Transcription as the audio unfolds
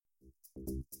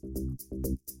Welcome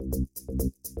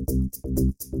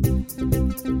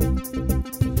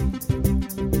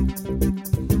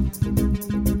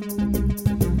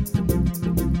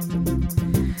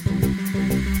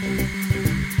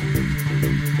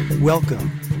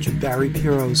to Barry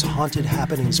Piro's Haunted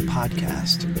Happenings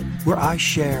podcast, where I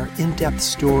share in-depth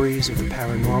stories of the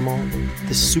paranormal,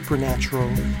 the supernatural,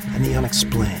 and the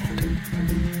unexplained.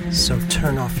 So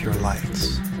turn off your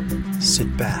lights,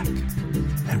 sit back,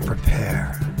 and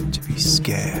prepare to be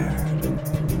scared.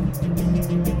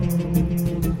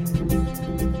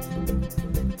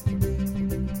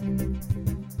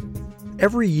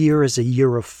 Every year is a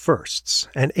year of firsts,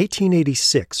 and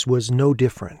 1886 was no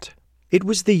different. It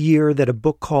was the year that a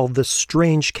book called The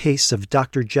Strange Case of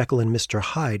Dr. Jekyll and Mr.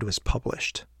 Hyde was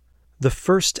published. The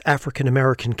first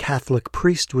African-American Catholic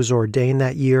priest was ordained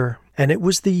that year, and it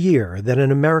was the year that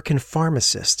an American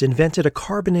pharmacist invented a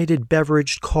carbonated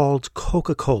beverage called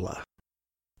Coca-Cola.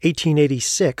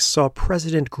 1886 saw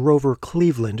President Grover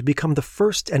Cleveland become the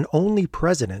first and only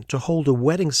president to hold a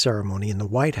wedding ceremony in the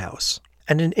White House.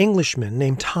 And an Englishman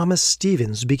named Thomas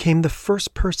Stevens became the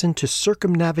first person to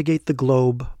circumnavigate the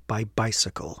globe by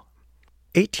bicycle.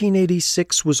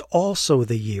 1886 was also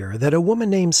the year that a woman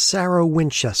named Sarah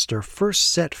Winchester first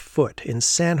set foot in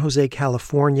San Jose,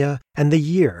 California, and the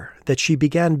year that she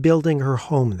began building her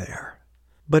home there.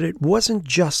 But it wasn't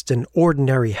just an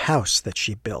ordinary house that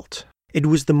she built. It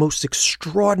was the most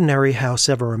extraordinary house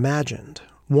ever imagined,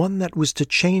 one that was to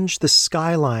change the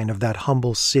skyline of that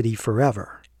humble city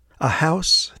forever. A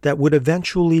house that would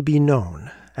eventually be known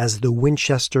as the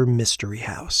Winchester Mystery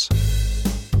House.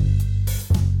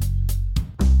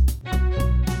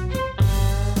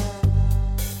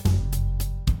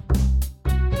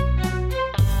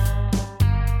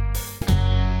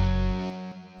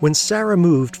 When Sarah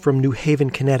moved from New Haven,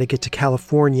 Connecticut to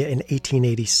California in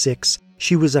 1886,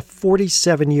 she was a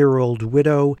 47-year-old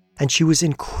widow, and she was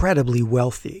incredibly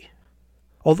wealthy.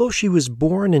 Although she was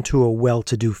born into a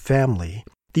well-to-do family,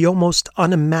 the almost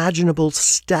unimaginable,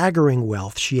 staggering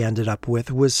wealth she ended up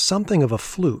with was something of a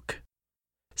fluke.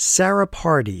 Sarah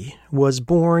Pardee was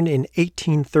born in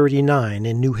 1839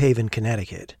 in New Haven,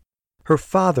 Connecticut. Her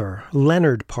father,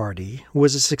 Leonard Pardee,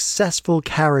 was a successful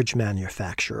carriage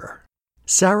manufacturer.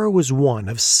 Sarah was one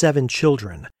of 7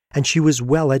 children, and she was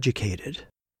well educated.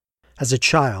 As a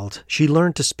child, she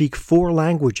learned to speak 4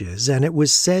 languages, and it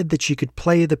was said that she could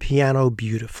play the piano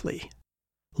beautifully.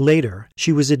 Later,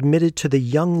 she was admitted to the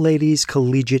Young Ladies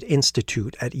Collegiate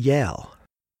Institute at Yale.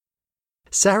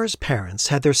 Sarah's parents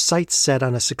had their sights set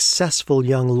on a successful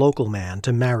young local man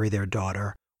to marry their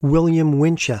daughter, William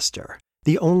Winchester,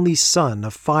 the only son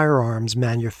of firearms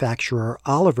manufacturer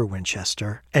Oliver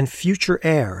Winchester and future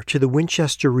heir to the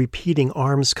Winchester Repeating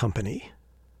Arms Company.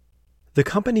 The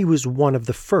company was one of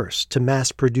the first to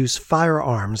mass-produce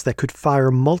firearms that could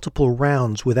fire multiple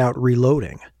rounds without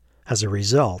reloading. As a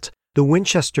result, the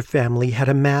Winchester family had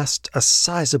amassed a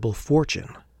sizable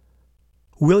fortune.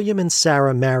 William and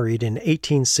Sarah married in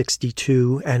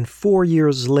 1862, and 4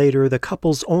 years later the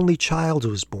couple's only child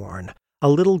was born, a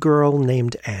little girl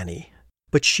named Annie.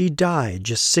 But she died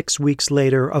just 6 weeks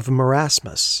later of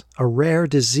marasmus, a rare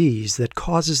disease that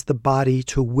causes the body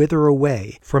to wither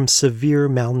away from severe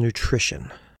malnutrition.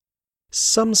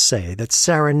 Some say that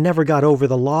Sarah never got over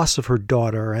the loss of her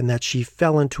daughter and that she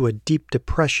fell into a deep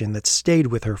depression that stayed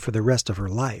with her for the rest of her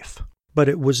life. But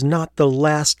it was not the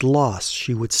last loss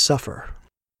she would suffer.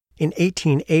 In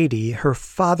 1880, her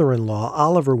father-in-law,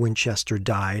 Oliver Winchester,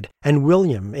 died, and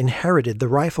William inherited the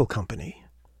rifle company.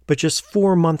 But just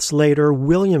 4 months later,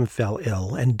 William fell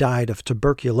ill and died of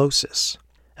tuberculosis.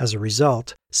 As a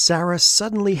result, Sarah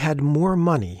suddenly had more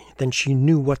money than she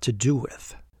knew what to do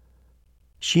with.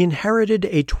 She inherited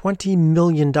a $20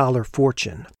 million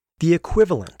fortune, the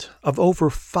equivalent of over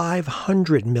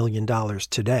 $500 million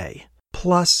today,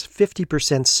 plus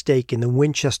 50% stake in the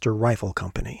Winchester Rifle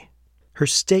Company. Her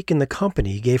stake in the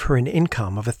company gave her an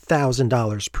income of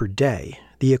 $1,000 per day,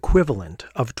 the equivalent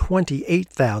of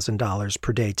 $28,000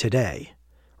 per day today,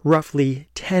 roughly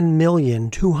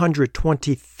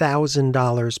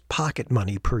 $10,220,000 pocket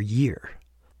money per year.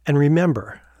 And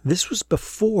remember, this was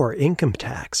before income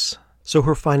tax. So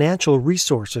her financial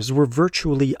resources were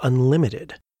virtually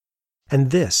unlimited.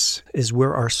 And this is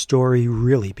where our story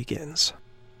really begins.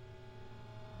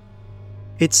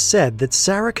 It's said that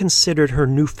Sarah considered her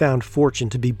newfound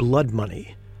fortune to be blood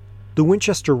money. The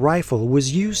Winchester rifle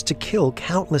was used to kill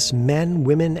countless men,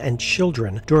 women, and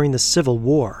children during the Civil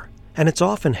War, and it's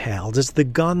often hailed as the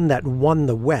gun that won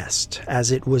the West, as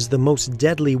it was the most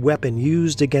deadly weapon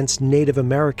used against Native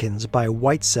Americans by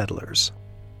white settlers.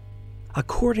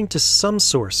 According to some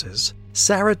sources,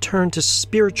 Sarah turned to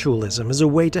spiritualism as a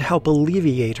way to help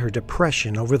alleviate her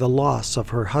depression over the loss of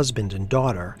her husband and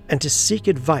daughter, and to seek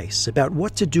advice about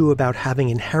what to do about having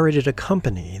inherited a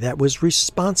company that was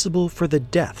responsible for the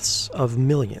deaths of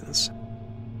millions.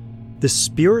 The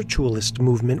spiritualist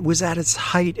movement was at its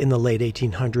height in the late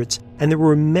 1800s, and there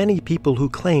were many people who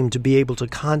claimed to be able to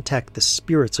contact the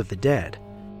spirits of the dead.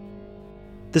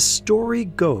 The story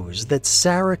goes that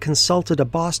Sarah consulted a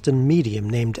Boston medium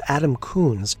named Adam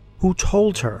Coons, who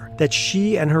told her that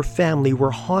she and her family were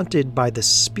haunted by the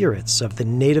spirits of the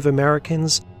Native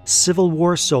Americans, Civil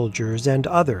War soldiers, and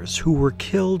others who were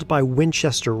killed by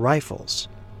Winchester rifles.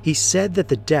 He said that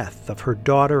the death of her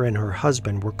daughter and her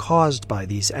husband were caused by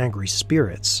these angry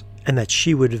spirits, and that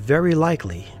she would very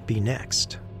likely be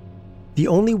next. The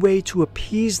only way to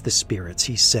appease the spirits,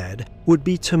 he said, would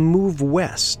be to move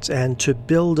west and to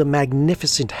build a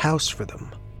magnificent house for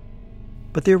them.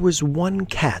 But there was one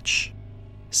catch.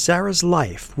 Sarah's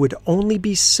life would only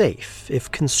be safe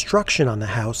if construction on the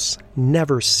house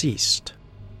never ceased.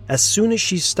 As soon as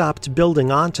she stopped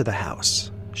building onto the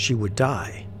house, she would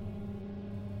die.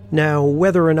 Now,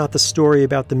 whether or not the story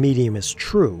about the medium is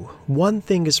true, one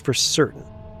thing is for certain.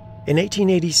 In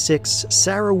 1886,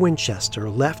 Sarah Winchester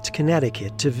left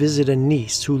Connecticut to visit a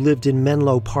niece who lived in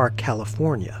Menlo Park,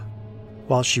 California.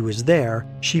 While she was there,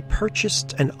 she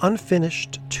purchased an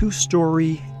unfinished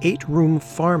 2-story, 8-room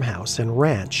farmhouse and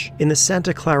ranch in the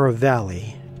Santa Clara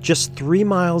Valley, just 3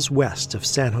 miles west of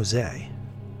San Jose.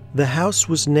 The house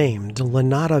was named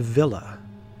Lanata Villa.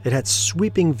 It had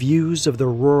sweeping views of the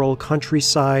rural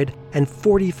countryside and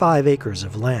 45 acres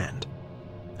of land.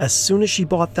 As soon as she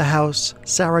bought the house,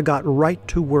 Sarah got right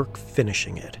to work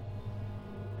finishing it.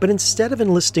 But instead of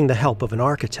enlisting the help of an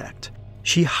architect,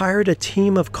 she hired a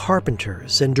team of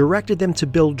carpenters and directed them to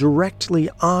build directly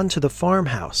onto the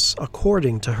farmhouse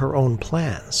according to her own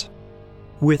plans.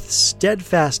 With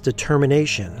steadfast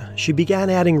determination, she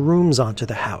began adding rooms onto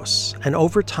the house, and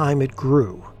over time it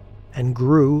grew, and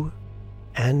grew,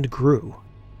 and grew.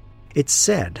 It's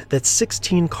said that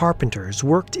 16 carpenters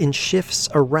worked in shifts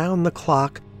around the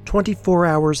clock, 24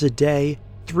 hours a day,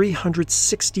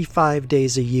 365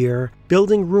 days a year,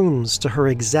 building rooms to her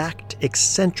exact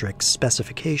eccentric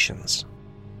specifications.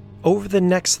 Over the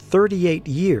next 38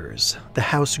 years, the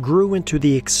house grew into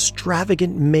the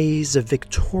extravagant maze of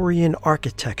Victorian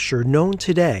architecture known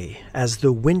today as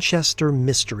the Winchester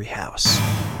Mystery House.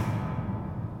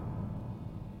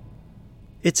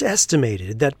 It's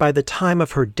estimated that by the time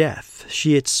of her death,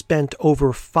 she had spent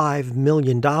over $5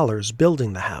 million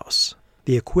building the house,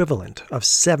 the equivalent of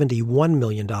 $71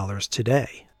 million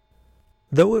today.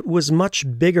 Though it was much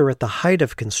bigger at the height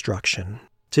of construction,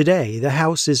 today the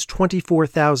house is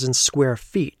 24,000 square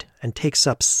feet and takes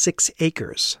up 6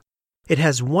 acres. It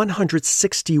has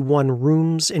 161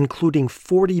 rooms, including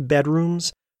 40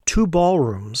 bedrooms, 2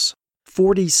 ballrooms,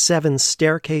 47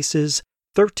 staircases,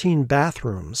 13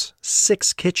 bathrooms,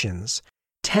 6 kitchens,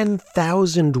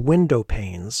 10,000 window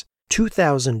panes,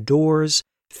 2,000 doors,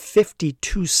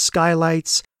 52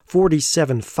 skylights,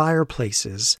 47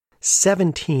 fireplaces,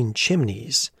 17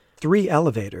 chimneys, 3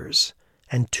 elevators,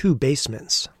 and 2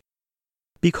 basements.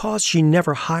 Because she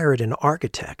never hired an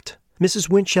architect, Mrs.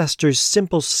 Winchester's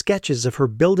simple sketches of her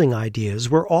building ideas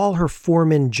were all her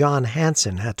foreman John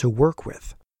Hanson had to work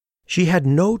with. She had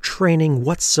no training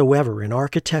whatsoever in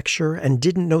architecture and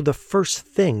didn't know the first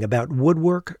thing about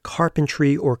woodwork,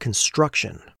 carpentry, or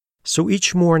construction. So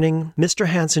each morning, Mr.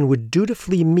 Hanson would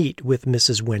dutifully meet with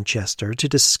Mrs. Winchester to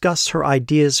discuss her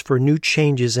ideas for new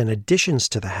changes and additions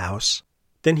to the house.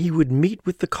 Then he would meet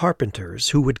with the carpenters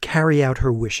who would carry out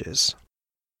her wishes.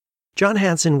 John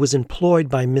Hanson was employed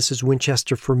by Mrs.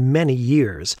 Winchester for many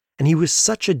years, and he was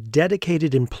such a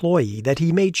dedicated employee that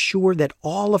he made sure that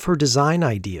all of her design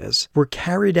ideas were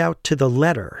carried out to the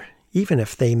letter, even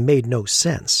if they made no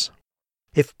sense.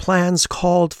 If plans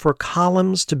called for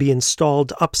columns to be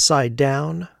installed upside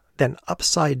down, then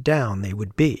upside down they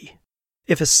would be.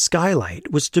 If a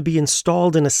skylight was to be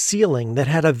installed in a ceiling that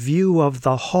had a view of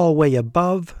the hallway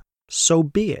above, so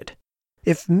be it.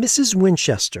 If Mrs.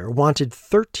 Winchester wanted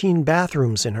 13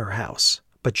 bathrooms in her house,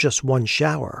 but just 1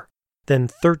 shower, then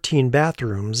 13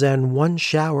 bathrooms and 1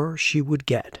 shower she would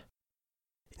get.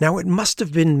 Now it must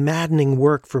have been maddening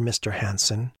work for Mr.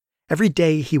 Hanson. Every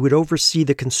day he would oversee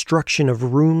the construction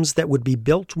of rooms that would be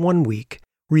built one week,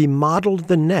 remodeled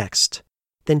the next,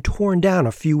 then torn down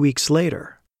a few weeks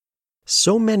later.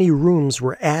 So many rooms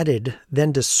were added,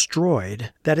 then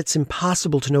destroyed, that it's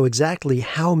impossible to know exactly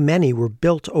how many were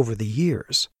built over the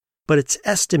years. But it's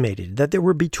estimated that there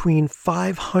were between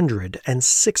 500 and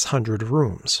 600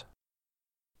 rooms.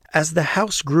 As the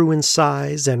house grew in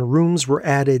size and rooms were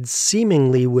added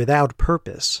seemingly without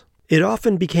purpose, it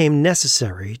often became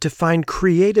necessary to find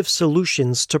creative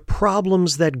solutions to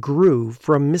problems that grew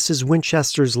from Mrs.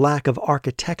 Winchester's lack of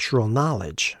architectural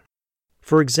knowledge.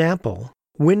 For example,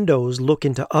 windows look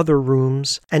into other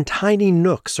rooms, and tiny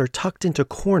nooks are tucked into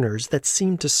corners that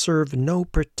seem to serve no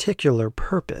particular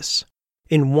purpose.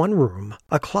 In one room,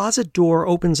 a closet door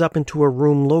opens up into a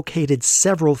room located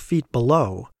several feet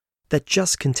below that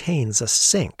just contains a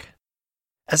sink.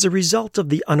 As a result of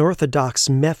the unorthodox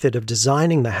method of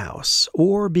designing the house,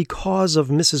 or because of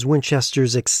Mrs.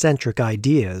 Winchester's eccentric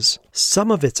ideas,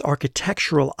 some of its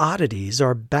architectural oddities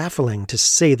are baffling to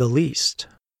say the least.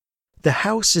 The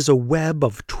house is a web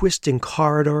of twisting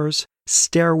corridors,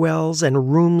 stairwells,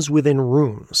 and rooms within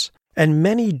rooms, and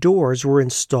many doors were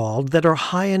installed that are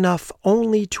high enough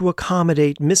only to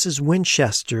accommodate Mrs.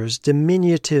 Winchester's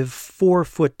diminutive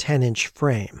 4-foot-10-inch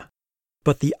frame.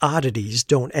 But the oddities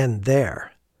don't end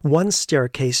there. One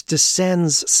staircase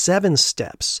descends 7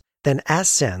 steps, then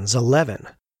ascends 11.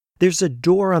 There's a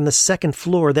door on the second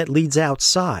floor that leads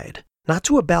outside, not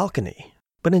to a balcony,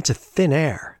 but into thin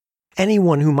air.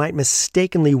 Anyone who might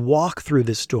mistakenly walk through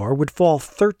this door would fall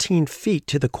 13 feet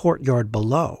to the courtyard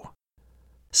below.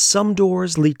 Some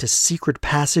doors lead to secret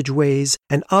passageways,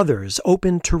 and others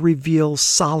open to reveal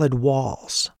solid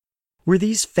walls. Were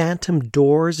these phantom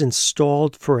doors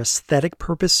installed for aesthetic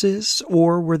purposes,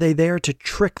 or were they there to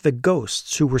trick the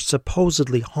ghosts who were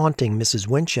supposedly haunting Mrs.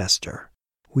 Winchester?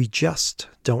 We just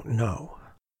don't know.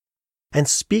 And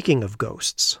speaking of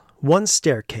ghosts, one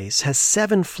staircase has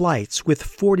 7 flights with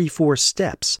 44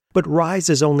 steps, but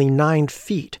rises only 9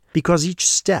 feet because each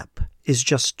step is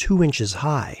just 2 inches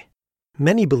high.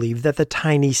 Many believe that the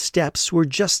tiny steps were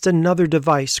just another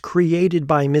device created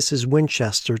by Mrs.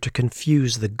 Winchester to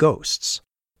confuse the ghosts.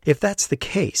 If that's the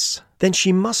case, then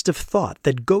she must have thought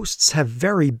that ghosts have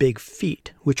very big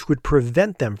feet, which would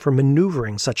prevent them from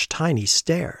maneuvering such tiny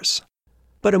stairs.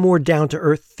 But a more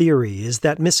down-to-earth theory is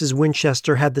that Mrs.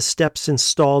 Winchester had the steps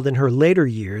installed in her later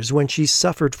years when she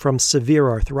suffered from severe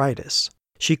arthritis.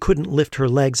 She couldn't lift her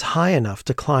legs high enough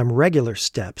to climb regular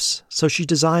steps, so she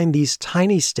designed these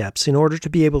tiny steps in order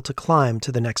to be able to climb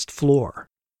to the next floor.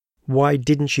 Why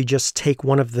didn't she just take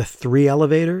one of the 3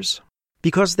 elevators?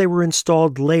 Because they were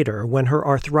installed later when her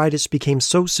arthritis became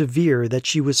so severe that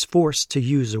she was forced to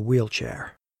use a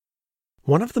wheelchair.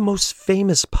 One of the most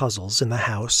famous puzzles in the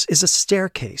house is a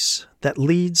staircase that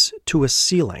leads to a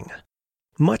ceiling.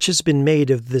 Much has been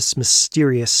made of this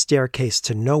mysterious staircase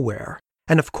to nowhere.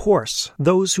 And of course,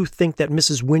 those who think that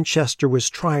Mrs. Winchester was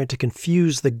trying to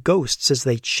confuse the ghosts as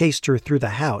they chased her through the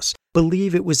house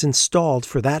believe it was installed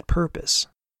for that purpose.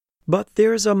 But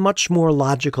there's a much more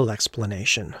logical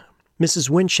explanation. Mrs.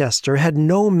 Winchester had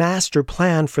no master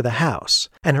plan for the house,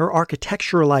 and her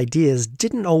architectural ideas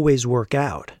didn't always work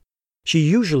out. She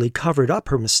usually covered up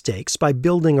her mistakes by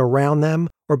building around them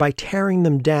or by tearing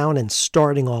them down and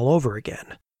starting all over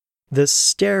again. The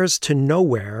stairs to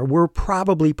nowhere were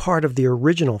probably part of the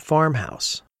original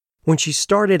farmhouse. When she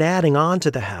started adding on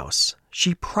to the house,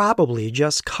 she probably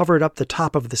just covered up the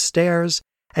top of the stairs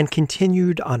and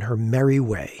continued on her merry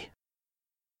way.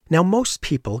 Now, most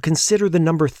people consider the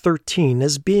number 13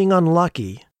 as being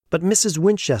unlucky, but Mrs.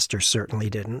 Winchester certainly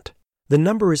didn't. The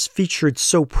number is featured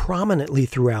so prominently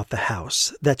throughout the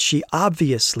house that she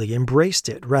obviously embraced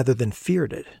it rather than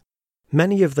feared it.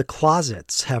 Many of the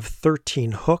closets have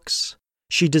 13 hooks.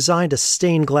 She designed a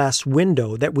stained glass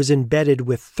window that was embedded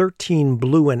with 13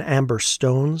 blue and amber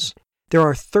stones. There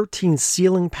are 13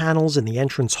 ceiling panels in the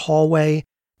entrance hallway.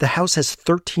 The house has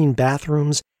 13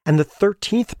 bathrooms, and the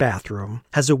 13th bathroom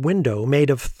has a window made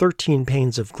of 13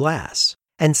 panes of glass.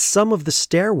 And some of the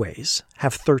stairways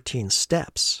have 13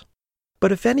 steps.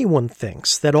 But if anyone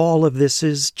thinks that all of this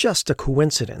is just a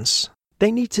coincidence,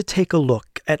 they need to take a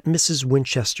look at Mrs.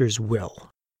 Winchester's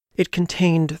will. It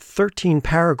contained 13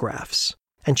 paragraphs,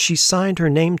 and she signed her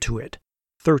name to it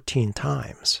 13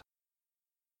 times.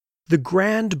 The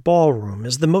grand ballroom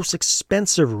is the most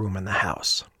expensive room in the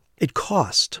house. It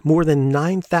cost more than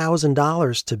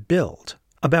 $9,000 to build,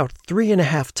 about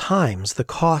 3.5 times the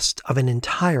cost of an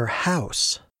entire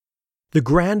house. The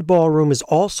grand ballroom is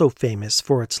also famous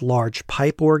for its large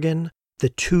pipe organ, the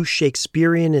 2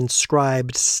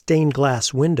 Shakespearean-inscribed stained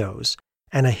glass windows,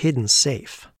 and a hidden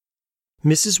safe.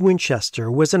 Mrs.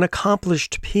 Winchester was an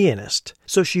accomplished pianist,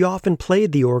 so she often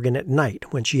played the organ at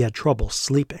night when she had trouble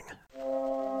sleeping.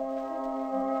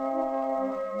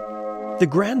 The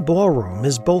grand ballroom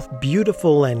is both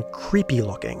beautiful and creepy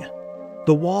looking.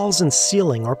 The walls and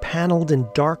ceiling are paneled in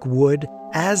dark wood,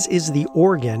 as is the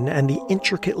organ and the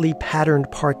intricately patterned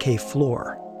parquet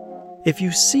floor. If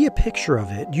you see a picture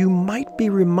of it, you might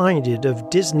be reminded of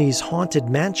Disney's Haunted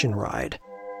Mansion ride.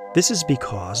 This is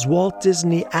because Walt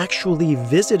Disney actually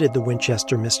visited the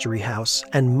Winchester Mystery House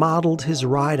and modeled his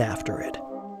ride after it.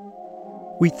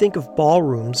 We think of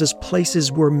ballrooms as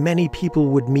places where many people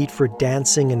would meet for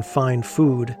dancing and fine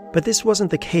food, but this wasn't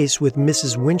the case with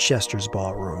Mrs. Winchester's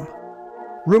ballroom.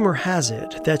 Rumor has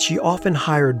it that she often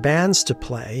hired bands to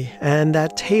play, and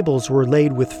that tables were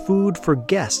laid with food for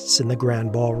guests in the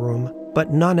grand ballroom,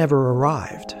 but none ever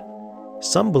arrived.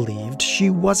 Some believed she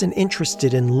wasn't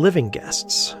interested in living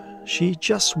guests. She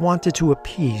just wanted to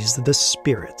appease the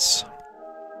spirits.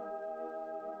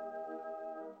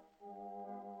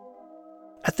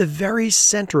 At the very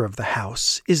center of the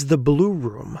house is the Blue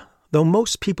Room, though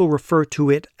most people refer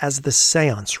to it as the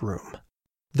Seance Room.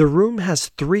 The room has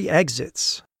 3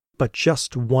 exits, but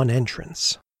just one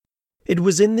entrance. It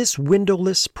was in this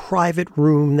windowless private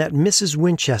room that Mrs.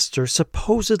 Winchester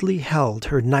supposedly held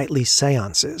her nightly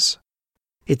seances.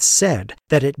 It's said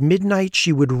that at midnight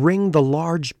she would ring the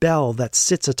large bell that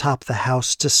sits atop the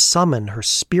house to summon her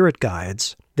spirit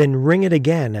guides, then ring it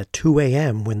again at 2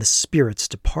 a.m. when the spirits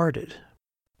departed.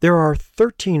 There are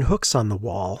 13 hooks on the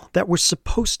wall that were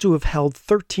supposed to have held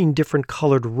 13 different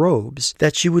colored robes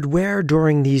that she would wear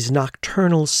during these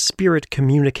nocturnal spirit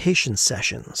communication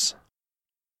sessions.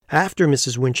 After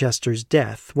Mrs. Winchester's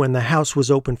death, when the house was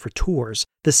open for tours,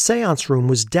 the seance room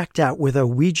was decked out with a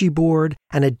Ouija board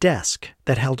and a desk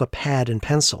that held a pad and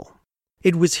pencil.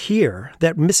 It was here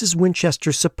that Mrs.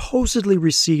 Winchester supposedly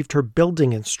received her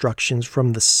building instructions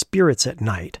from the spirits at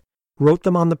night, wrote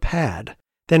them on the pad,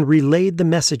 then relayed the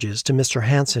messages to Mr.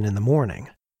 Hanson in the morning.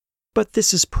 But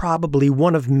this is probably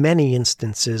one of many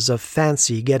instances of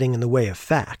fancy getting in the way of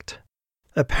fact.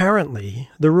 Apparently,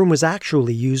 the room was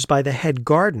actually used by the head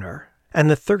gardener, and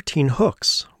the 13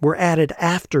 hooks were added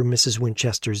after Mrs.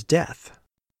 Winchester's death.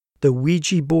 The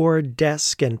Ouija board,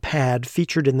 desk, and pad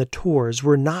featured in the tours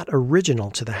were not original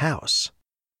to the house.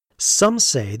 Some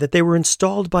say that they were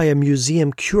installed by a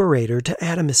museum curator to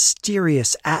add a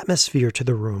mysterious atmosphere to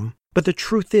the room, but the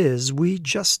truth is, we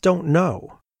just don't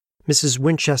know. Mrs.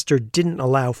 Winchester didn't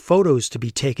allow photos to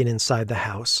be taken inside the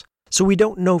house, so we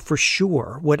don't know for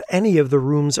sure what any of the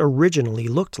rooms originally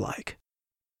looked like.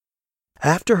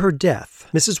 After her death,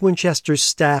 Mrs. Winchester's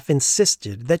staff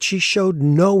insisted that she showed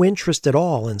no interest at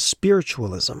all in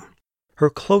spiritualism. Her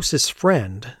closest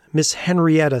friend, Miss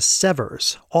Henrietta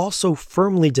Severs, also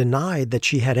firmly denied that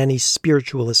she had any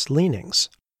spiritualist leanings.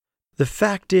 The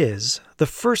fact is, the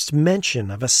first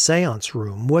mention of a seance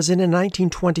room was in a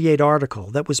 1928 article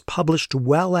that was published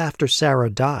well after Sarah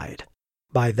died.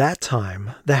 By that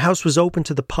time, the house was open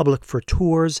to the public for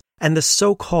tours, and the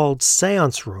so-called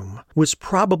seance room was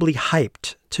probably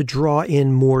hyped to draw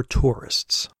in more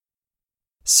tourists.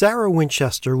 Sarah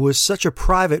Winchester was such a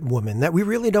private woman that we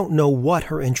really don't know what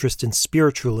her interest in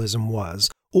spiritualism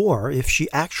was, or if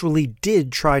she actually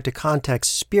did try to contact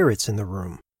spirits in the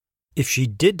room. If she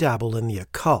did dabble in the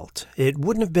occult, it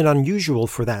wouldn't have been unusual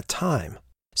for that time.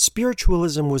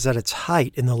 Spiritualism was at its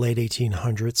height in the late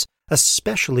 1800s,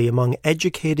 especially among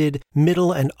educated,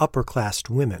 middle and upper-class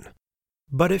women.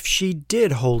 But if she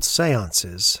did hold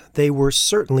seances, they were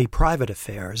certainly private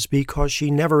affairs because she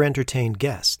never entertained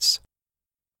guests.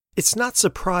 It's not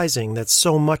surprising that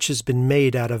so much has been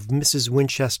made out of Mrs.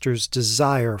 Winchester's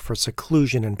desire for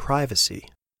seclusion and privacy.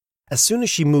 As soon as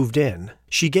she moved in,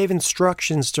 she gave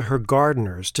instructions to her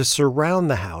gardeners to surround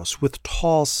the house with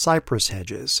tall cypress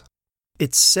hedges.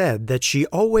 It's said that she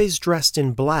always dressed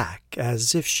in black,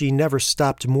 as if she never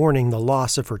stopped mourning the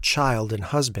loss of her child and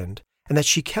husband, and that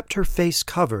she kept her face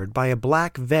covered by a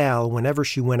black veil whenever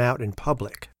she went out in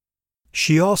public.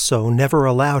 She also never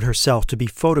allowed herself to be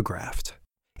photographed.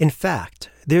 In fact,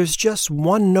 there's just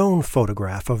one known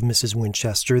photograph of Mrs.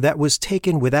 Winchester that was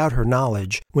taken without her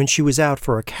knowledge when she was out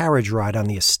for a carriage ride on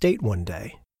the estate one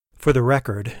day. For the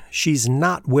record, she's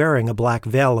not wearing a black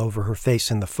veil over her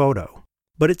face in the photo,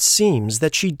 but it seems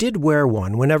that she did wear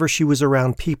one whenever she was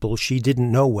around people she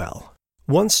didn't know well.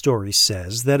 One story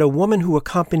says that a woman who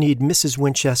accompanied Mrs.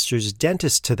 Winchester's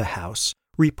dentist to the house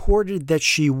reported that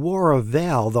she wore a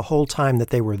veil the whole time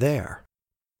that they were there.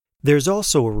 There's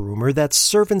also a rumor that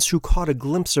servants who caught a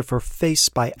glimpse of her face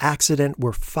by accident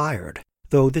were fired,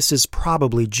 though this is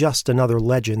probably just another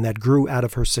legend that grew out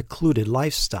of her secluded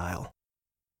lifestyle.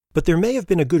 But there may have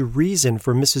been a good reason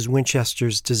for Mrs.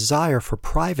 Winchester's desire for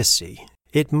privacy.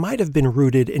 It might have been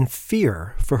rooted in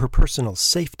fear for her personal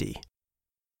safety.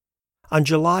 On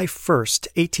July 1,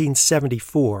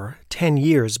 1874, 10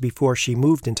 years before she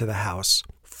moved into the house,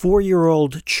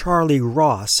 4-year-old Charlie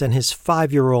Ross and his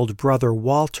 5-year-old brother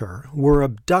Walter were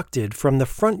abducted from the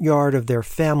front yard of their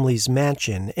family's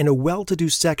mansion in a well-to-do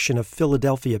section of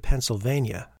Philadelphia,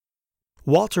 Pennsylvania.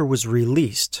 Walter was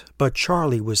released, but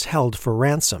Charlie was held for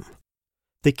ransom.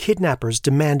 The kidnappers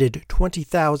demanded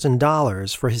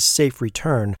 $20,000 for his safe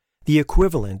return, the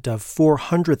equivalent of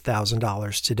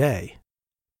 $400,000 today.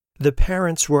 The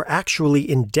parents were actually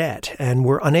in debt and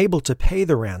were unable to pay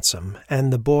the ransom,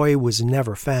 and the boy was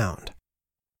never found.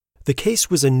 The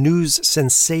case was a news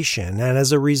sensation, and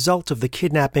as a result of the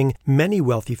kidnapping, many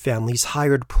wealthy families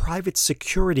hired private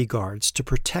security guards to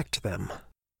protect them.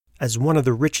 As one of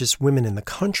the richest women in the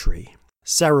country,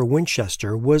 Sarah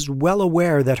Winchester was well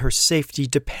aware that her safety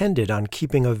depended on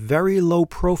keeping a very low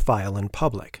profile in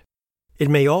public. It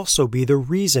may also be the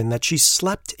reason that she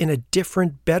slept in a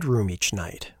different bedroom each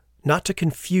night, not to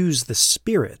confuse the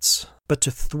spirits, but to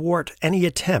thwart any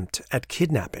attempt at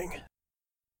kidnapping.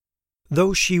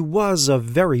 Though she was a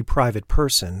very private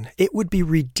person, it would be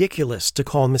ridiculous to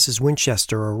call Mrs.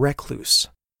 Winchester a recluse.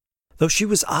 Though she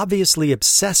was obviously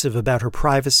obsessive about her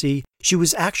privacy, she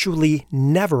was actually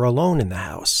never alone in the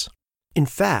house. In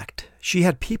fact, she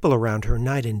had people around her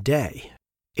night and day.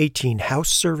 18 house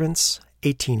servants,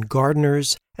 18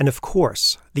 gardeners, and of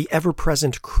course, the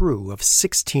ever-present crew of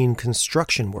 16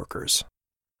 construction workers.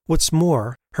 What's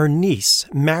more, her niece,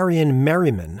 Marion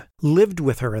Merriman, lived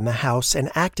with her in the house and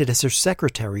acted as her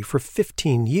secretary for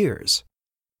 15 years.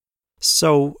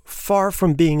 So, far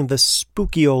from being the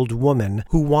spooky old woman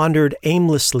who wandered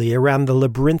aimlessly around the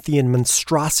labyrinthian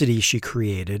monstrosity she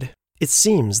created, it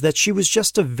seems that she was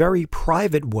just a very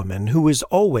private woman who was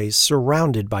always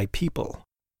surrounded by people.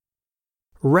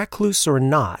 Recluse or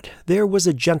not, there was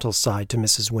a gentle side to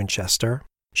Mrs. Winchester.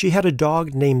 She had a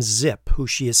dog named Zip, who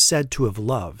she is said to have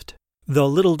loved. The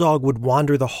little dog would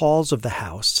wander the halls of the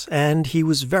house, and he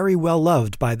was very well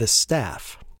loved by the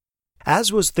staff.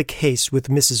 As was the case with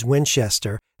Mrs.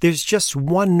 Winchester, there's just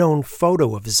one known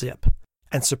photo of Zip,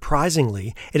 and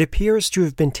surprisingly, it appears to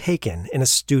have been taken in a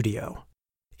studio.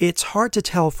 It's hard to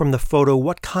tell from the photo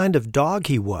what kind of dog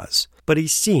he was, but he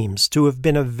seems to have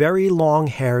been a very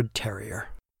long-haired terrier.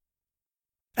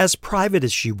 As private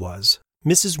as she was,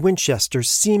 Mrs. Winchester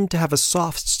seemed to have a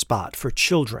soft spot for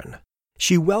children.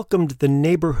 She welcomed the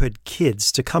neighborhood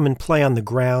kids to come and play on the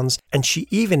grounds, and she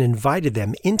even invited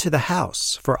them into the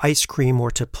house for ice cream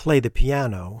or to play the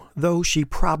piano, though she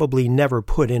probably never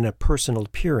put in a personal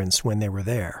appearance when they were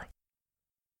there.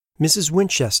 Mrs.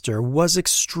 Winchester was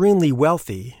extremely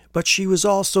wealthy, but she was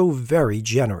also very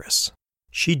generous.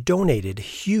 She donated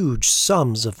huge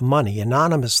sums of money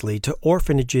anonymously to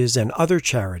orphanages and other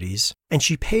charities, and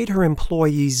she paid her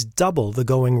employees double the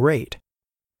going rate.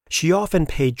 She often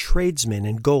paid tradesmen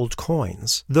in gold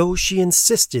coins, though she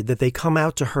insisted that they come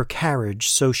out to her carriage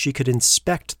so she could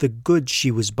inspect the goods she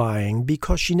was buying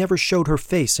because she never showed her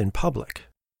face in public.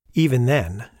 Even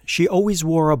then, she always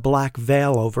wore a black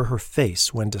veil over her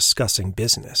face when discussing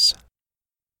business.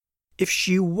 If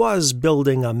she was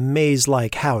building a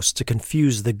maze-like house to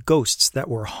confuse the ghosts that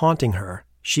were haunting her,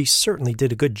 she certainly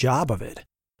did a good job of it.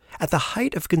 At the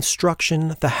height of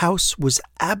construction, the house was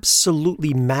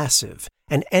absolutely massive,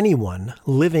 and anyone,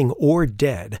 living or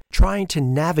dead, trying to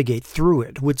navigate through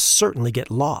it would certainly get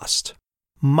lost.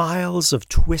 Miles of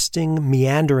twisting,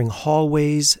 meandering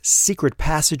hallways, secret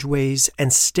passageways,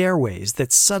 and stairways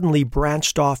that suddenly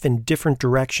branched off in different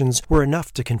directions were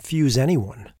enough to confuse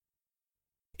anyone.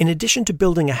 In addition to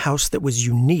building a house that was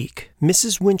unique,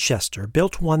 Mrs. Winchester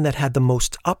built one that had the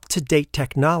most up-to-date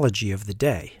technology of the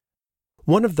day.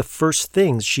 One of the first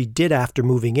things she did after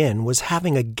moving in was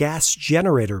having a gas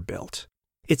generator built.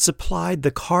 It supplied the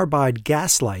carbide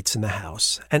gas lights in the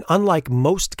house, and unlike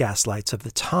most gas lights of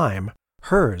the time,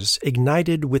 hers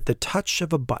ignited with the touch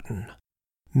of a button.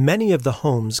 Many of the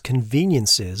home's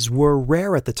conveniences were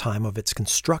rare at the time of its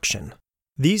construction.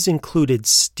 These included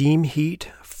steam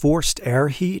heat, forced air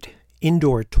heat,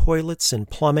 indoor toilets and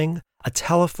plumbing, a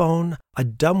telephone, a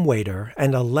dumbwaiter,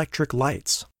 and electric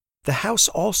lights. The house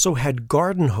also had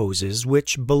garden hoses,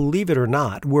 which, believe it or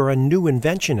not, were a new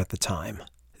invention at the time.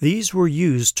 These were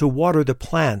used to water the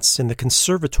plants in the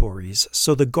conservatories,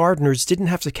 so the gardeners didn't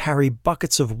have to carry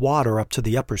buckets of water up to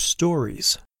the upper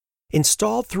stories.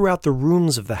 Installed throughout the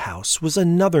rooms of the house was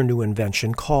another new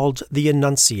invention called the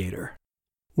annunciator.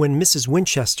 When Mrs.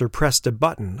 Winchester pressed a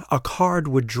button, a card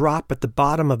would drop at the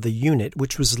bottom of the unit,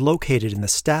 which was located in the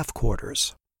staff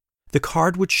quarters. The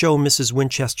card would show Mrs.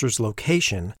 Winchester's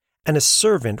location, and a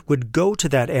servant would go to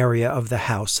that area of the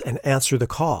house and answer the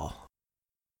call.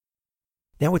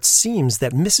 Now it seems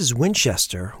that Mrs.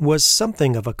 Winchester was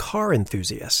something of a car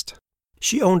enthusiast.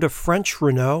 She owned a French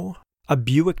Renault, a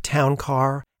Buick Town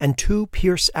Car, and 2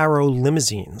 Pierce Arrow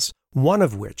limousines, one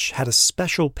of which had a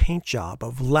special paint job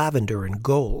of lavender and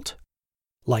gold.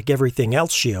 Like everything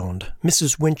else she owned,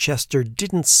 Mrs. Winchester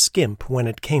didn't skimp when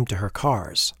it came to her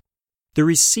cars. The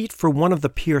receipt for one of the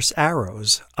Pierce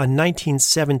Arrows, a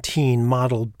 1917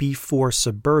 model B4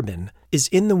 Suburban, is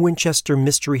in the Winchester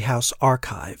Mystery House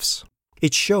archives.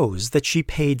 It shows that she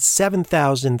paid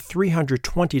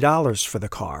 $7,320 for the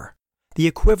car, the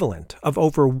equivalent of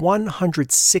over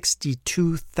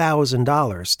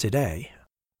 $162,000 today.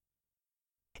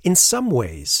 In some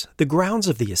ways, the grounds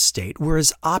of the estate were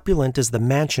as opulent as the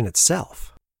mansion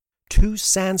itself. 2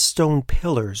 sandstone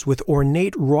pillars with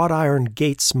ornate wrought iron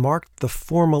gates marked the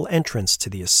formal entrance to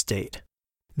the estate.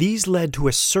 These led to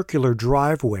a circular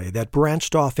driveway that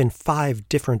branched off in 5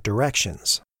 different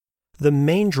directions. The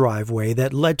main driveway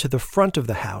that led to the front of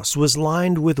the house was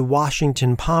lined with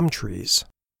Washington palm trees.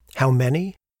 How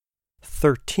many?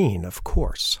 13, of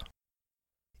course.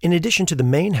 In addition to the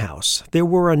main house, there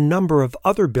were a number of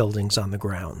other buildings on the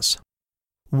grounds.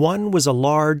 One was a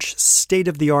large,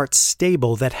 state-of-the-art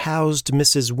stable that housed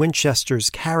Mrs. Winchester's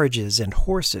carriages and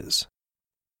horses.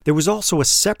 There was also a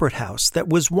separate house that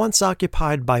was once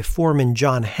occupied by Foreman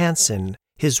John Hanson,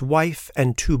 his wife,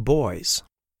 and 2 boys.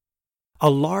 A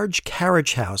large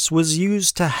carriage house was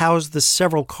used to house the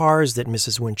several cars that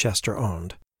Mrs. Winchester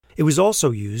owned. It was also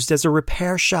used as a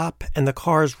repair shop, and the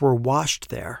cars were washed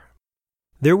there.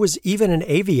 There was even an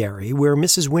aviary where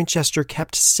Mrs. Winchester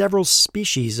kept several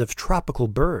species of tropical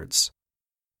birds.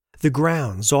 The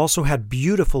grounds also had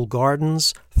beautiful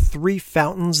gardens, 3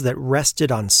 fountains that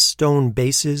rested on stone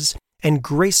bases, and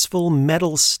graceful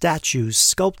metal statues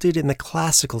sculpted in the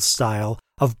classical style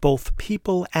of both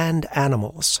people and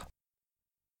animals.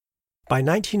 By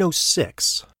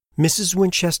 1906, Mrs.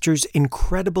 Winchester's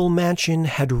incredible mansion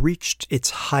had reached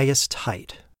its highest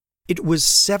height. It was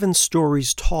 7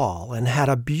 stories tall and had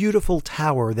a beautiful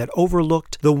tower that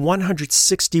overlooked the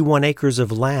 161 acres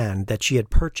of land that she had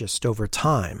purchased over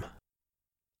time.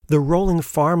 The rolling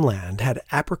farmland had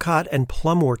apricot and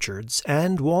plum orchards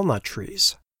and walnut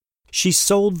trees. She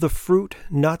sold the fruit,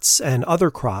 nuts, and other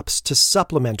crops to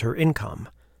supplement her income,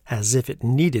 as if it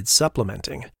needed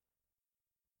supplementing.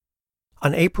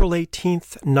 On April 18,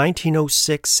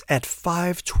 1906, at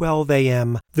 5:12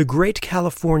 a.m., the Great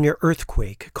California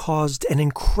Earthquake caused an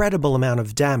incredible amount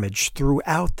of damage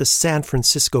throughout the San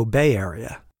Francisco Bay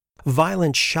Area.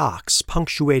 Violent shocks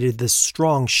punctuated this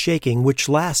strong shaking, which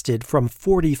lasted from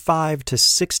 45 to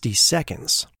 60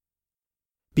 seconds.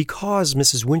 Because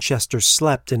Mrs. Winchester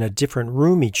slept in a different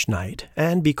room each night,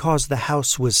 and because the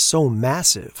house was so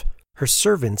massive, her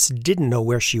servants didn't know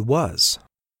where she was.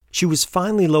 She was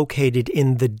finally located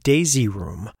in the Daisy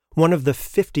Room, one of the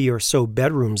 50 or so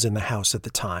bedrooms in the house at the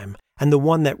time, and the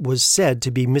one that was said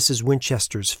to be Mrs.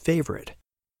 Winchester's favorite.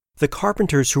 The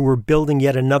carpenters who were building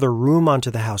yet another room onto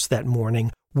the house that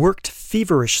morning worked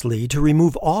feverishly to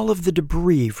remove all of the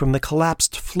debris from the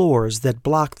collapsed floors that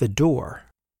blocked the door.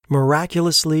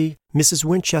 Miraculously, Mrs.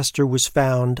 Winchester was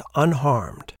found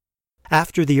unharmed.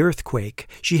 After the earthquake,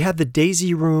 she had the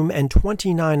Daisy Room and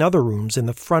 29 other rooms in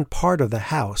the front part of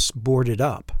the house boarded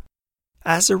up.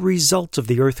 As a result of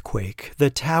the earthquake, the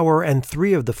tower and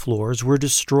 3 of the floors were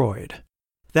destroyed.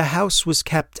 The house was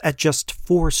kept at just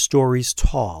 4 stories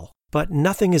tall, but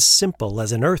nothing as simple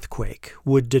as an earthquake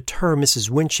would deter Mrs.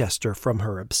 Winchester from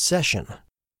her obsession.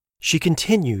 She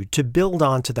continued to build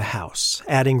onto the house,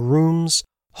 adding rooms,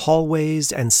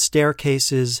 hallways, and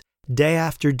staircases day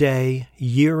after day,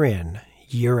 year in,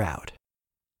 year out.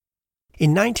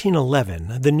 In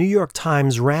 1911, the New York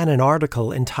Times ran an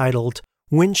article entitled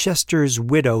 "Winchester's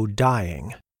Widow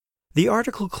Dying." The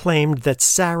article claimed that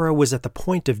Sarah was at the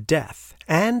point of death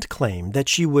and claimed that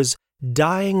she was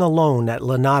dying alone at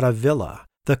Lanata Villa,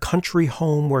 the country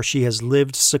home where she has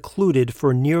lived secluded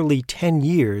for nearly 10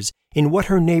 years in what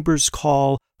her neighbors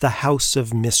call the House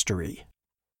of Mystery.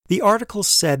 The article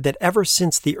said that ever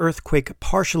since the earthquake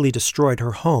partially destroyed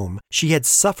her home, she had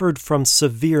suffered from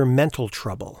severe mental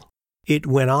trouble. It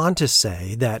went on to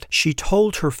say that she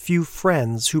told her few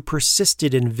friends who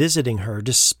persisted in visiting her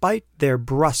despite their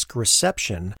brusque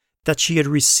reception that she had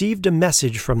received a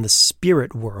message from the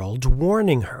spirit world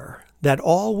warning her that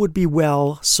all would be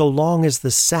well so long as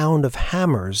the sound of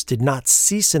hammers did not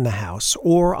cease in the house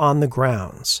or on the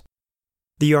grounds.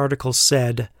 The article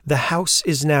said, "The house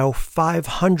is now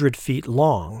 500 feet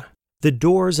long. The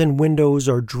doors and windows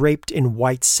are draped in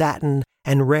white satin,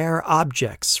 and rare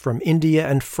objects from India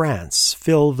and France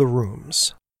fill the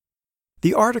rooms."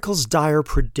 The article's dire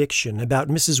prediction about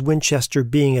Mrs. Winchester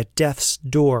being at death's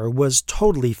door was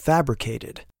totally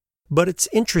fabricated. But it's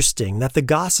interesting that the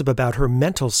gossip about her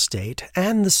mental state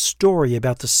and the story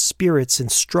about the spirits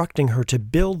instructing her to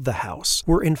build the house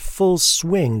were in full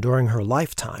swing during her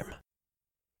lifetime.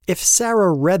 If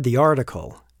Sarah read the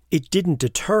article, it didn't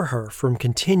deter her from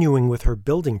continuing with her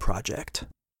building project.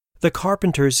 The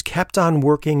carpenters kept on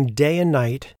working day and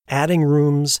night, adding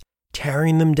rooms,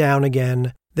 tearing them down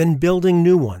again, then building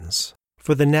new ones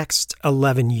for the next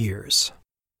 11 years.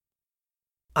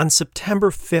 On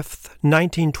September 5,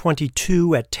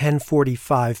 1922 at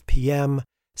 10:45 p.m.,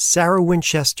 Sarah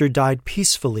Winchester died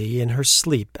peacefully in her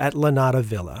sleep at Lanata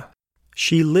Villa.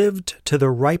 She lived to the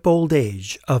ripe old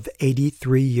age of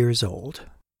 83 years old.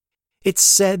 It's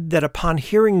said that upon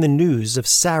hearing the news of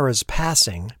Sarah's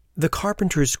passing, the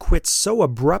carpenters quit so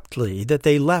abruptly that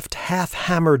they left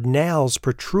half-hammered nails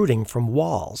protruding from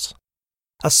walls.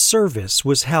 A service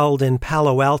was held in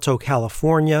Palo Alto,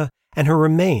 California, and her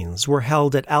remains were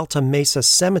held at Alta Mesa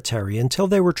Cemetery until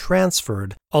they were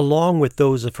transferred, along with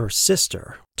those of her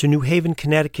sister, to New Haven,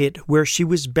 Connecticut, where she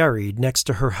was buried next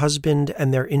to her husband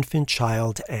and their infant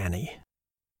child, Annie.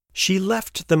 She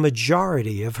left the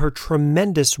majority of her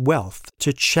tremendous wealth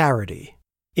to charity.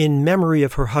 In memory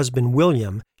of her husband,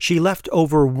 William, she left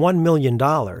over $1 million,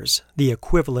 the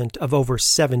equivalent of over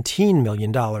 $17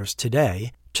 million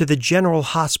today, to the General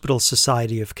Hospital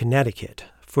Society of Connecticut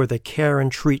for the care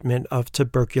and treatment of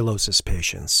tuberculosis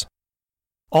patients.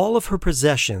 All of her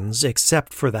possessions,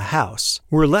 except for the house,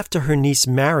 were left to her niece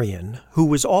Marion, who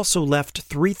was also left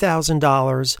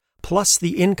 $3,000 plus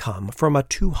the income from a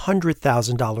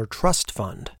 $200,000 trust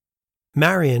fund.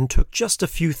 Marion took just a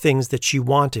few things that she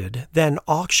wanted, then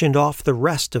auctioned off the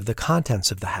rest of the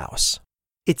contents of the house.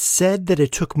 It's said that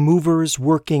it took movers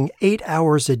working 8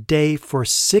 hours a day for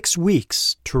 6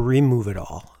 weeks to remove it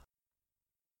all.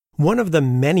 One of the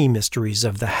many mysteries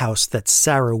of the house that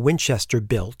Sarah Winchester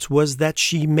built was that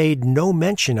she made no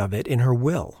mention of it in her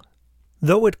will.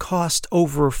 Though it cost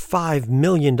over $5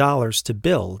 million to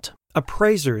build,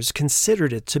 appraisers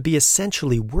considered it to be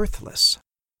essentially worthless.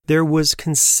 There was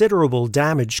considerable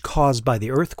damage caused by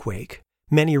the earthquake,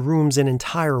 many rooms and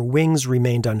entire wings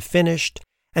remained unfinished,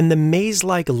 and the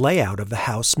maze-like layout of the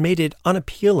house made it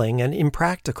unappealing and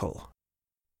impractical.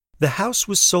 The house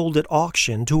was sold at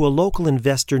auction to a local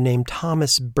investor named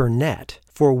Thomas Burnett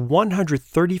for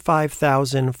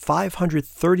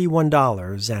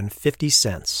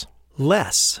 $135,531.50,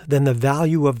 less than the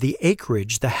value of the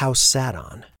acreage the house sat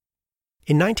on.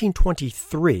 In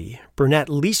 1923, Burnett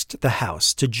leased the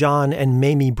house to John and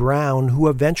Mamie Brown, who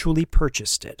eventually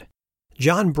purchased it.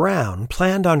 John Brown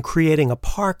planned on creating a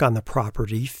park on the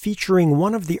property featuring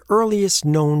one of the earliest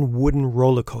known wooden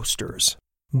roller coasters.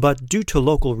 But due to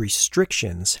local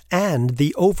restrictions and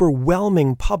the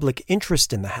overwhelming public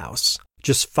interest in the house,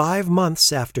 just 5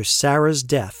 months after Sarah's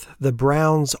death, the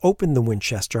Browns opened the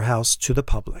Winchester House to the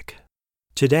public.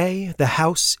 Today, the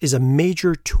house is a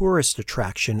major tourist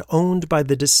attraction owned by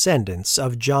the descendants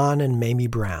of John and Mamie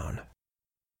Brown.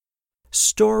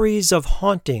 Stories of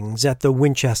hauntings at the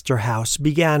Winchester House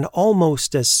began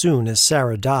almost as soon as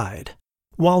Sarah died.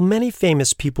 While many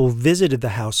famous people visited the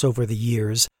house over the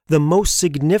years, the most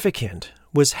significant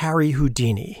was Harry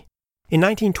Houdini. In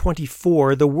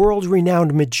 1924, the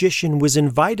world-renowned magician was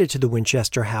invited to the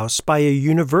Winchester House by a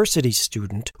university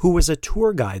student who was a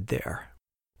tour guide there.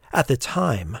 At the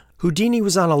time, Houdini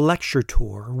was on a lecture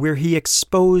tour where he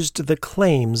exposed the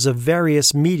claims of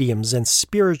various mediums and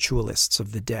spiritualists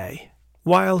of the day.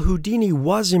 While Houdini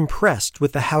was impressed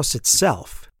with the house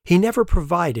itself, he never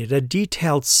provided a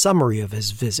detailed summary of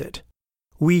his visit.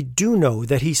 We do know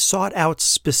that he sought out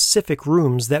specific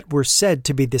rooms that were said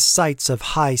to be the sites of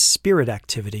high spirit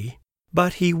activity,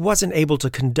 but he wasn't able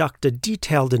to conduct a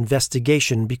detailed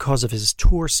investigation because of his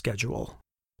tour schedule.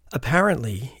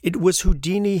 Apparently, it was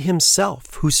Houdini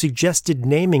himself who suggested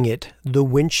naming it the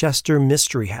Winchester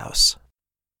Mystery House.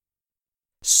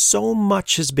 So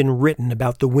much has been written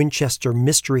about the Winchester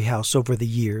Mystery House over the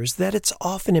years that it's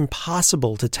often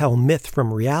impossible to tell myth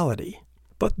from reality.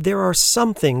 But there are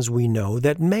some things we know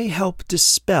that may help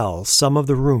dispel some of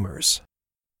the rumors.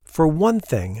 For one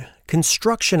thing,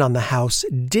 construction on the house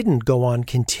didn't go on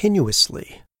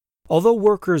continuously. Although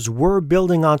workers were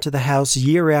building onto the house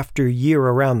year after year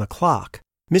around the clock,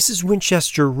 Mrs.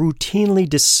 Winchester routinely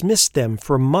dismissed them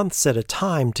for months at a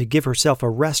time to give herself a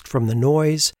rest from the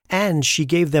noise, and she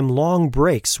gave them long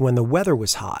breaks when the weather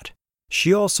was hot.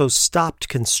 She also stopped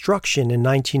construction in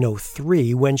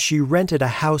 1903 when she rented a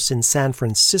house in San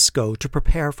Francisco to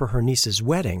prepare for her niece's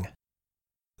wedding.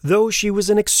 Though she was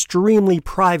an extremely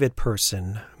private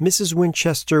person, Mrs.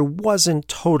 Winchester wasn't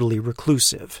totally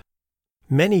reclusive.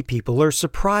 Many people are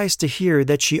surprised to hear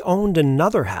that she owned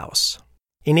another house.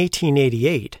 In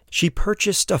 1888, she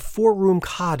purchased a 4-room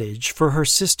cottage for her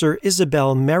sister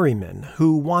Isabel Merriman,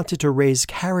 who wanted to raise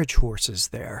carriage horses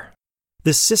there.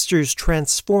 The sisters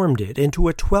transformed it into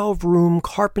a 12-room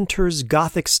carpenter's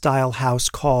Gothic-style house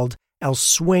called El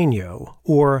Sueño,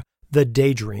 or the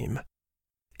Daydream.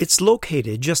 It's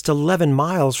located just 11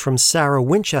 miles from Sarah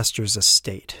Winchester's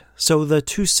estate, so the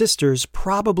two sisters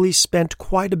probably spent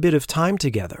quite a bit of time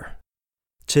together.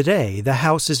 Today, the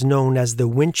house is known as the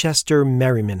Winchester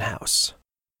Merriman House.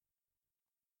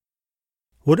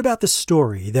 What about the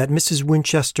story that Mrs.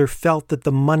 Winchester felt that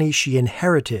the money she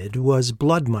inherited was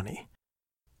blood money?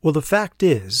 Well, the fact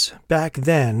is, back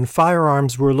then,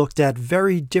 firearms were looked at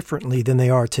very differently than they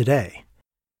are today.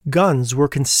 Guns were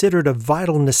considered a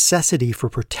vital necessity for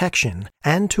protection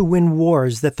and to win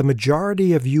wars that the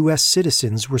majority of U.S.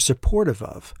 citizens were supportive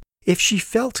of. If she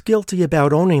felt guilty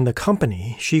about owning the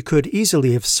company, she could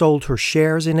easily have sold her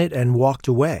shares in it and walked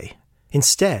away.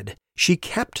 Instead, she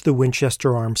kept the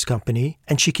Winchester Arms Company,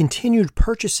 and she continued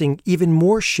purchasing even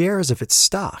more shares of its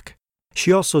stock.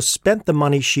 She also spent the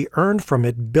money she earned from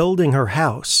it building her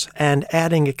house and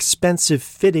adding expensive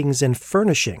fittings and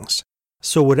furnishings.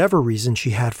 So whatever reason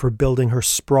she had for building her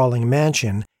sprawling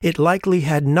mansion, it likely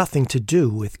had nothing to do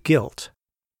with guilt.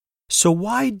 So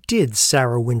why did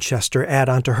Sarah Winchester add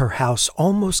onto her house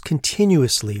almost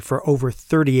continuously for over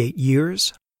 38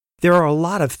 years? There are a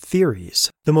lot of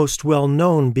theories, the most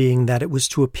well-known being that it was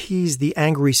to appease the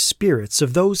angry spirits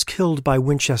of those killed by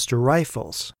Winchester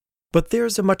rifles. But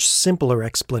there's a much simpler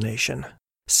explanation.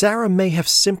 Sarah may have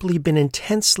simply been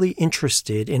intensely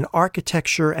interested in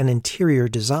architecture and interior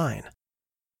design.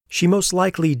 She most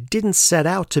likely didn't set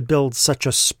out to build such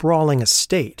a sprawling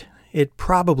estate. It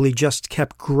probably just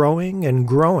kept growing,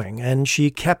 and she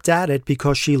kept at it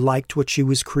because she liked what she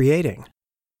was creating.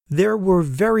 There were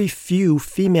very few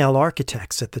female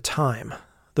architects at the time.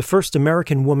 The first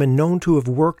American woman known to have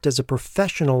worked as a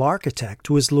professional architect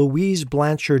was Louise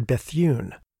Blanchard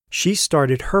Bethune. She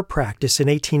started her practice in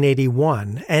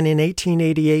 1881, and in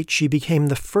 1888 she became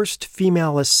the first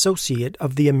female associate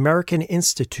of the American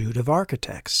Institute of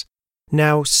Architects.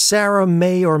 Now, Sarah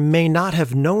may or may not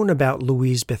have known about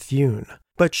Louise Bethune,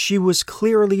 but she was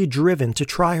clearly driven to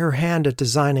try her hand at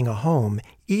designing a home,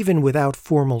 even without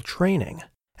formal training.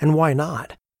 And why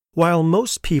not? While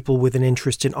most people with an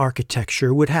interest in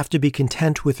architecture would have to be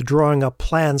content with drawing up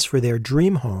plans for their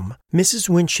dream home, Mrs.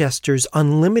 Winchester's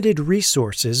unlimited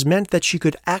resources meant that she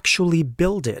could actually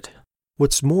build it.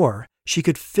 What's more, she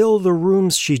could fill the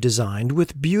rooms she designed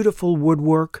with beautiful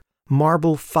woodwork,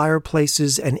 marble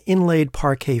fireplaces, and inlaid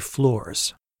parquet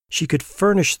floors. She could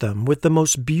furnish them with the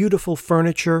most beautiful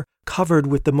furniture covered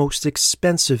with the most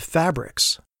expensive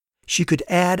fabrics. She could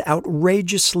add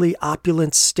outrageously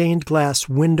opulent stained glass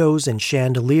windows and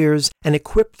chandeliers and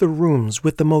equip the rooms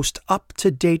with the most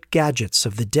up-to-date gadgets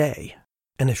of the day.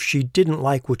 And if she didn't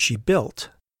like what she built,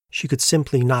 she could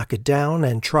simply knock it down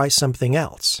and try something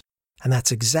else. And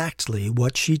that's exactly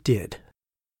what she did.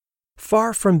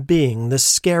 Far from being the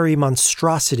scary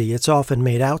monstrosity it's often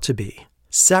made out to be,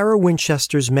 Sarah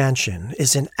Winchester's mansion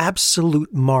is an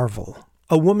absolute marvel.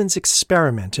 A woman's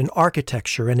experiment in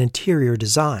architecture and interior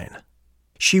design.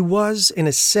 She was, in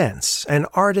a sense, an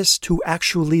artist who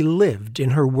actually lived in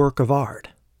her work of art.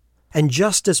 And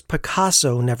just as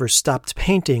Picasso never stopped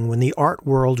painting when the art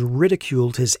world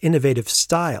ridiculed his innovative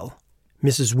style,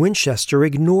 Mrs. Winchester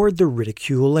ignored the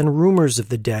ridicule and rumors of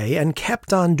the day and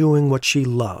kept on doing what she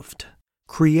loved,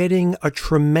 creating a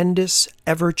tremendous,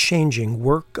 ever-changing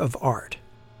work of art.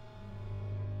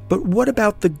 But what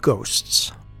about the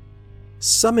ghosts?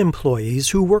 Some employees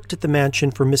who worked at the mansion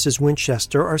for Mrs.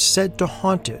 Winchester are said to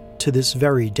haunt it to this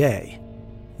very day.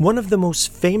 One of the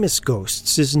most famous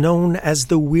ghosts is known as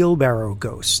the wheelbarrow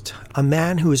ghost, a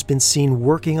man who has been seen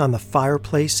working on the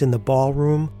fireplace in the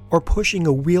ballroom or pushing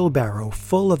a wheelbarrow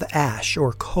full of ash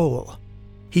or coal.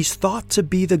 He's thought to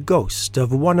be the ghost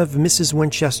of one of Mrs.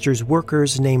 Winchester's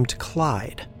workers named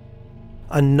Clyde.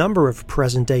 A number of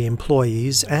present-day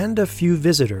employees and a few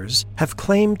visitors have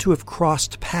claimed to have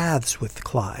crossed paths with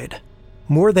Clyde.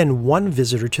 More than one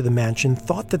visitor to the mansion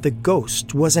thought that the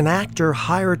ghost was an actor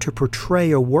hired to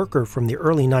portray a worker from the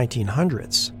early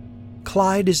 1900s.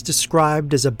 Clyde is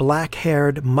described as a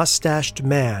black-haired, mustached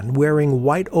man wearing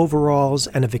white overalls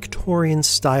and a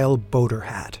Victorian-style boater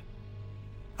hat.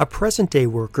 A present-day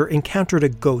worker encountered a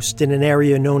ghost in an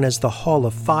area known as the Hall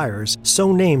of Fires,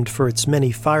 so named for its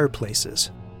many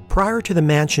fireplaces. Prior to the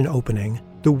mansion opening,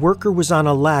 the worker was on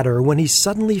a ladder when he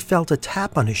suddenly felt a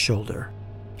tap on his shoulder.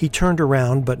 He turned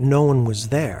around, but no one was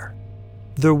there.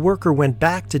 The worker went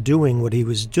back to doing what he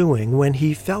was doing when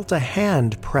he felt a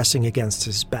hand pressing against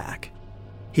his back.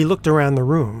 He looked around the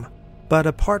room, but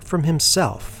apart from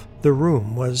himself, the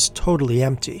room was totally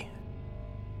empty.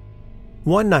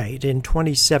 One night in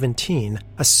 2017,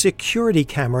 a security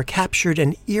camera captured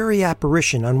an eerie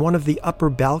apparition on one of the upper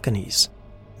balconies.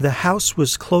 The house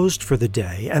was closed for the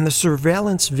day, and the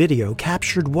surveillance video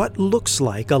captured what looks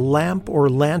like a lamp or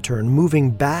lantern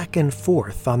moving back and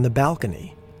forth on the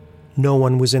balcony. No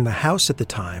one was in the house at the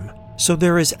time, so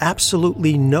there is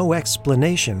absolutely no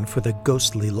explanation for the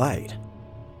ghostly light.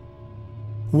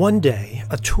 One day,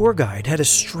 a tour guide had a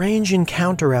strange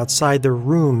encounter outside the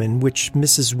room in which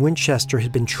Mrs. Winchester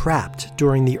had been trapped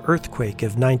during the earthquake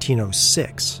of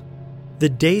 1906. The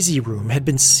Daisy Room had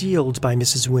been sealed by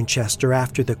Mrs. Winchester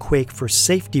after the quake for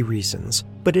safety reasons,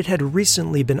 but it had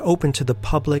recently been opened to the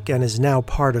public and is now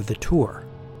part of the tour.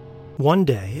 One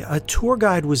day, a tour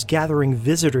guide was gathering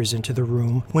visitors into the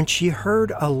room when she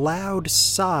heard a loud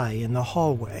sigh in the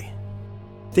hallway.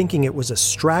 Thinking it was a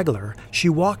straggler, she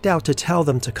walked out to tell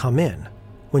them to come in.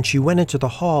 When she went into the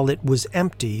hall, it was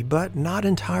empty, but not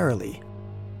entirely.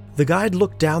 The guide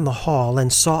looked down the hall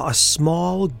and saw a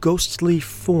small, ghostly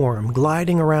form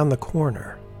gliding around the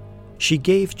corner. She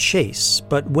gave chase,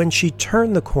 but when she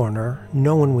turned the corner,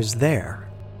 no one was there.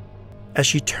 As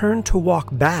she turned to walk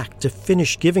back to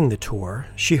finish giving the tour,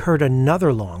 she heard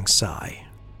another long sigh.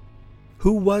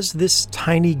 Who was this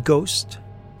tiny ghost?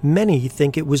 Many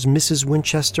think it was Mrs.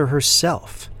 Winchester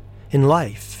herself. In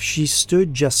life, she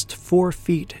stood just 4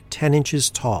 feet 10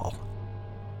 inches tall.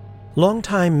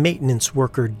 Longtime maintenance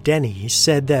worker Denny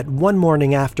said that one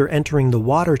morning after entering the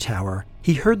water tower,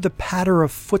 he heard the patter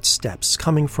of footsteps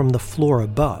coming from the floor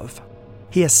above.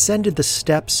 He ascended the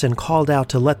steps and called out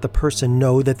to let the person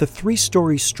know that the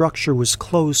 3-story structure was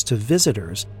closed to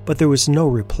visitors, but there was no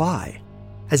reply.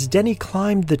 As Denny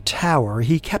climbed the tower,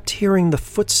 he kept hearing the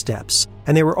footsteps,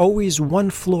 and they were always 1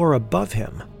 floor above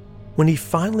him. When he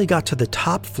finally got to the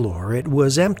top floor, it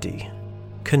was empty.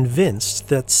 Convinced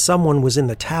that someone was in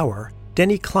the tower,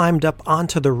 Denny climbed up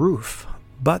onto the roof,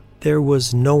 but there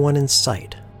was no one in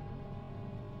sight.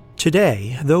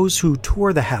 Today, those who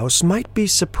tour the house might be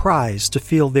surprised to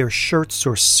feel their shirts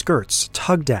or skirts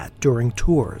tugged at during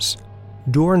tours.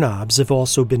 Doorknobs have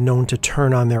also been known to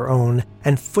turn on their own,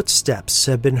 and footsteps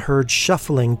have been heard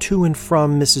shuffling to and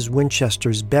from Mrs.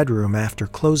 Winchester's bedroom after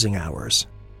closing hours.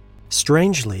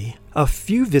 Strangely, a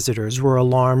few visitors were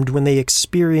alarmed when they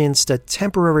experienced a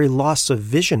temporary loss of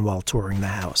vision while touring the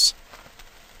house.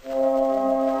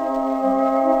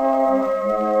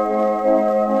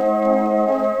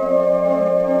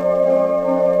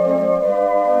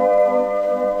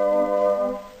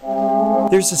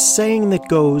 There's a saying that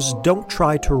goes, "Don't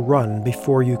try to run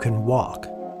before you can walk."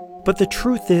 But the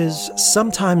truth is,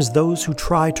 sometimes those who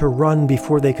try to run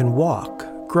before they can walk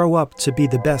grow up to be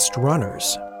the best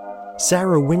runners.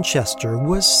 Sarah Winchester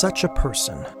was such a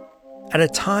person. At a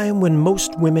time when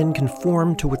most women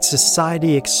conformed to what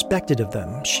society expected of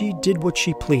them, she did what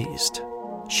she pleased.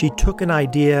 She took an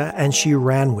idea and she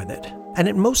ran with it. And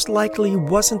it most likely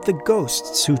wasn't the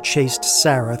ghosts who chased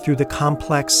Sarah through the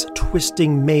complex,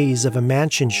 twisting maze of a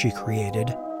mansion she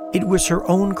created. It was her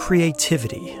own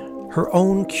creativity, her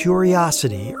own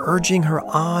curiosity urging her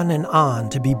on and on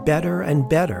to be better and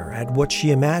better at what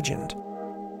she imagined.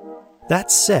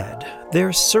 That said,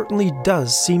 there certainly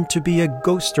does seem to be a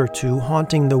ghost or two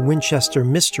haunting the Winchester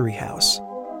Mystery House.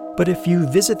 But if you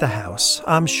visit the house,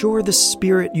 I'm sure the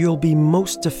spirit you'll be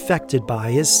most affected by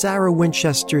is Sarah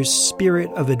Winchester's spirit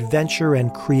of adventure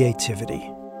and creativity.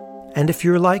 And if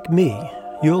you're like me,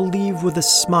 you'll leave with a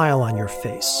smile on your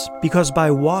face, because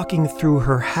by walking through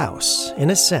her house, in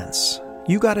a sense,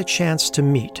 you got a chance to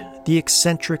meet the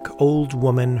eccentric old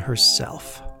woman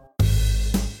herself.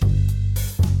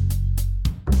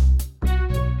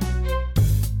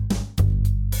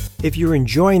 If you're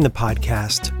enjoying the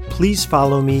podcast, please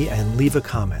follow me and leave a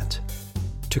comment.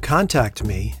 To contact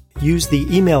me, use the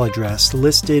email address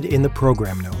listed in the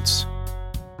program notes.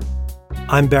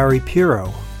 I'm Barry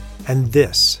Pirro, and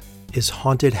this is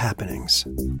Haunted Happenings.